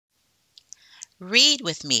Read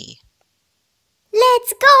with me.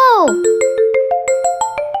 Let's go!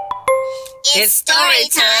 It's story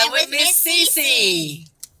time with Miss Cece.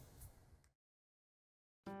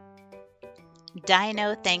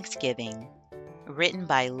 Dino-Thanksgiving, written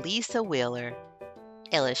by Lisa Wheeler.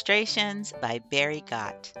 Illustrations by Barry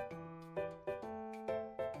Gott.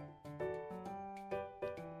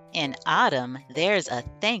 In autumn, there's a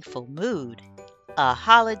thankful mood, a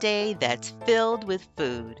holiday that's filled with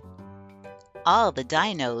food. All the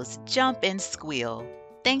dinos jump and squeal.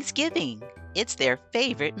 Thanksgiving, it's their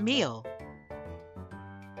favorite meal.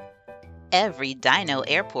 Every dino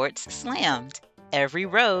airport's slammed, every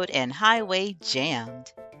road and highway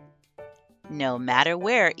jammed. No matter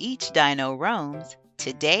where each dino roams,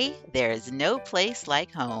 today there's no place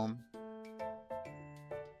like home.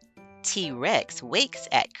 T-Rex wakes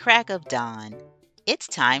at crack of dawn. It's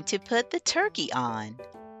time to put the turkey on.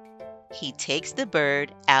 He takes the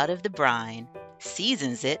bird out of the brine,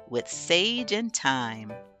 seasons it with sage and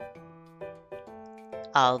thyme.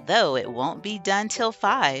 Although it won't be done till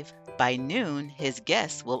 5, by noon his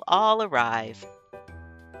guests will all arrive.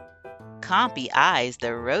 Compy eyes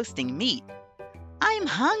the roasting meat. I'm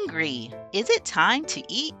hungry. Is it time to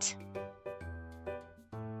eat?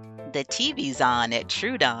 The TV's on at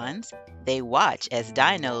Trudon's. They watch as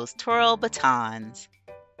dinos twirl batons.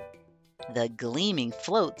 The gleaming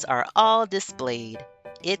floats are all displayed.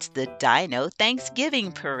 It's the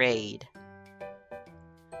Dino-Thanksgiving parade.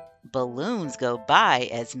 Balloons go by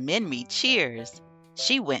as Minmi cheers.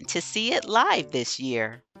 She went to see it live this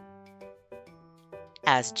year.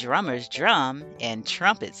 As drummers drum and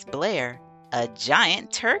trumpets blare, a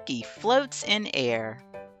giant turkey floats in air.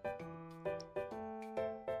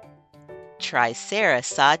 Tricera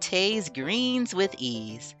sautés greens with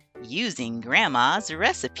ease, using Grandma's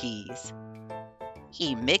recipes.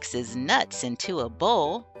 He mixes nuts into a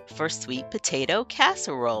bowl for sweet potato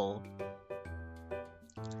casserole.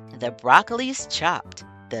 The broccoli's chopped,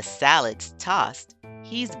 the salad's tossed.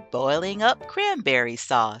 He's boiling up cranberry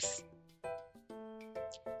sauce.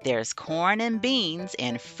 There's corn and beans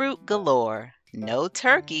and fruit galore. No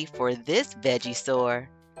turkey for this veggiesaur.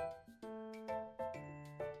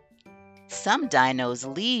 Some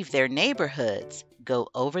dinos leave their neighborhoods, go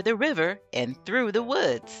over the river and through the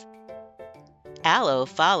woods. Aloud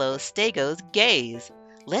follows Stego's gaze.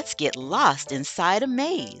 Let's get lost inside a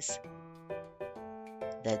maze.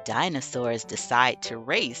 The dinosaurs decide to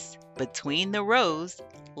race. Between the rows,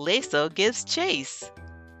 Leso gives chase.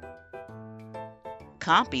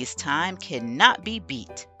 Compy's time cannot be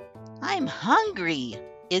beat. I'm hungry.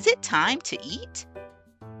 Is it time to eat?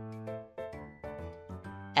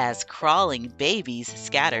 As crawling babies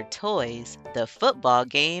scatter toys, the football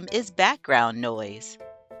game is background noise.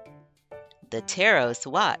 The Taros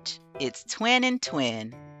watch, it's twin and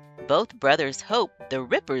twin. Both brothers hope the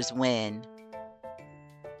Rippers win.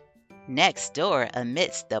 Next door,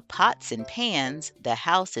 amidst the pots and pans, the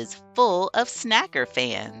house is full of snacker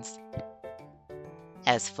fans.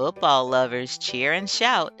 As football lovers cheer and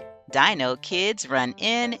shout, dino kids run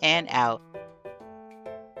in and out.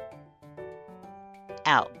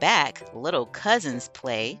 Out back, little cousins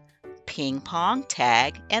play ping pong,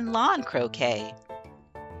 tag, and lawn croquet.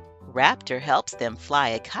 Raptor helps them fly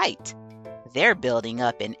a kite. They're building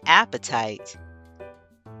up an appetite.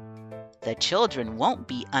 The children won't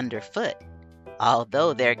be underfoot,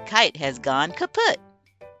 although their kite has gone kaput.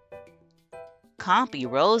 Compy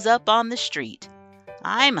rolls up on the street.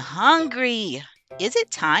 I'm hungry. Is it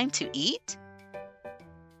time to eat?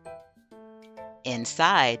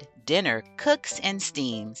 Inside, dinner cooks and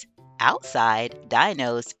steams. Outside,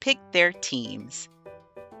 dinos pick their teams.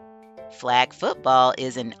 Flag football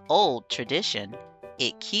is an old tradition.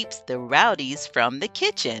 It keeps the rowdies from the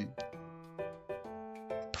kitchen.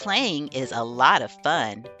 Playing is a lot of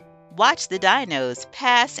fun. Watch the dinos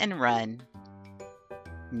pass and run.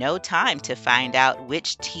 No time to find out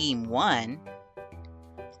which team won.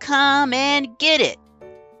 Come and get it.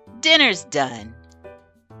 Dinner's done.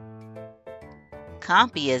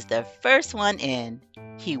 Compy is the first one in.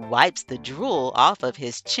 He wipes the drool off of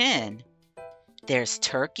his chin. There's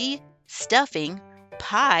turkey, stuffing,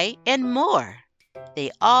 pie, and more.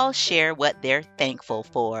 They all share what they're thankful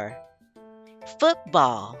for.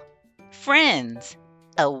 Football, friends,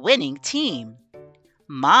 a winning team,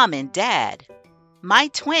 Mom and Dad, my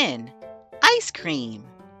twin, ice cream.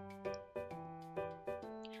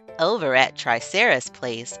 Over at Tricera's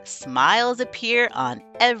place, smiles appear on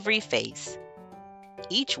every face.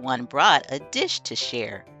 Each one brought a dish to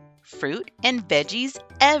share, fruit and veggies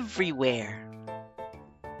everywhere.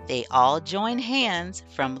 They all join hands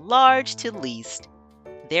from large to least.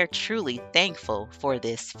 They're truly thankful for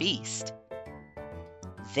this feast.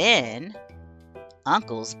 Then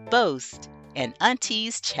uncles boast and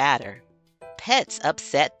aunties chatter. Pets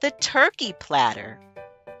upset the turkey platter.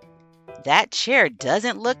 That chair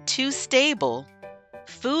doesn't look too stable.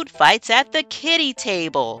 Food fights at the kitty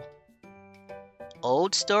table.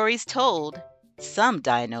 Old stories told, some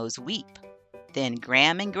dinos weep. Then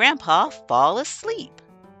Gram and Grandpa fall asleep.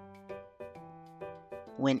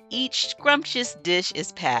 When each scrumptious dish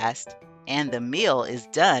is passed and the meal is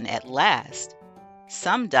done at last,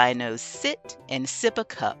 some dinos sit and sip a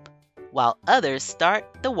cup while others start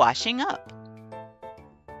the washing up.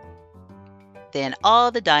 Then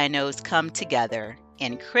all the dinos come together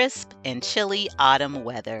in crisp and chilly autumn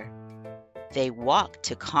weather. They walk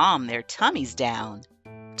to calm their tummies down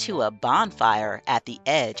to a bonfire at the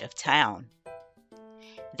edge of town.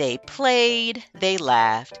 They played, they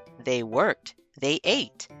laughed, they worked, they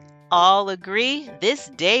ate. All agree this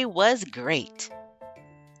day was great.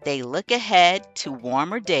 They look ahead to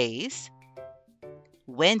warmer days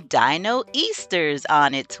when Dino Easter's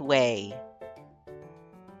on its way.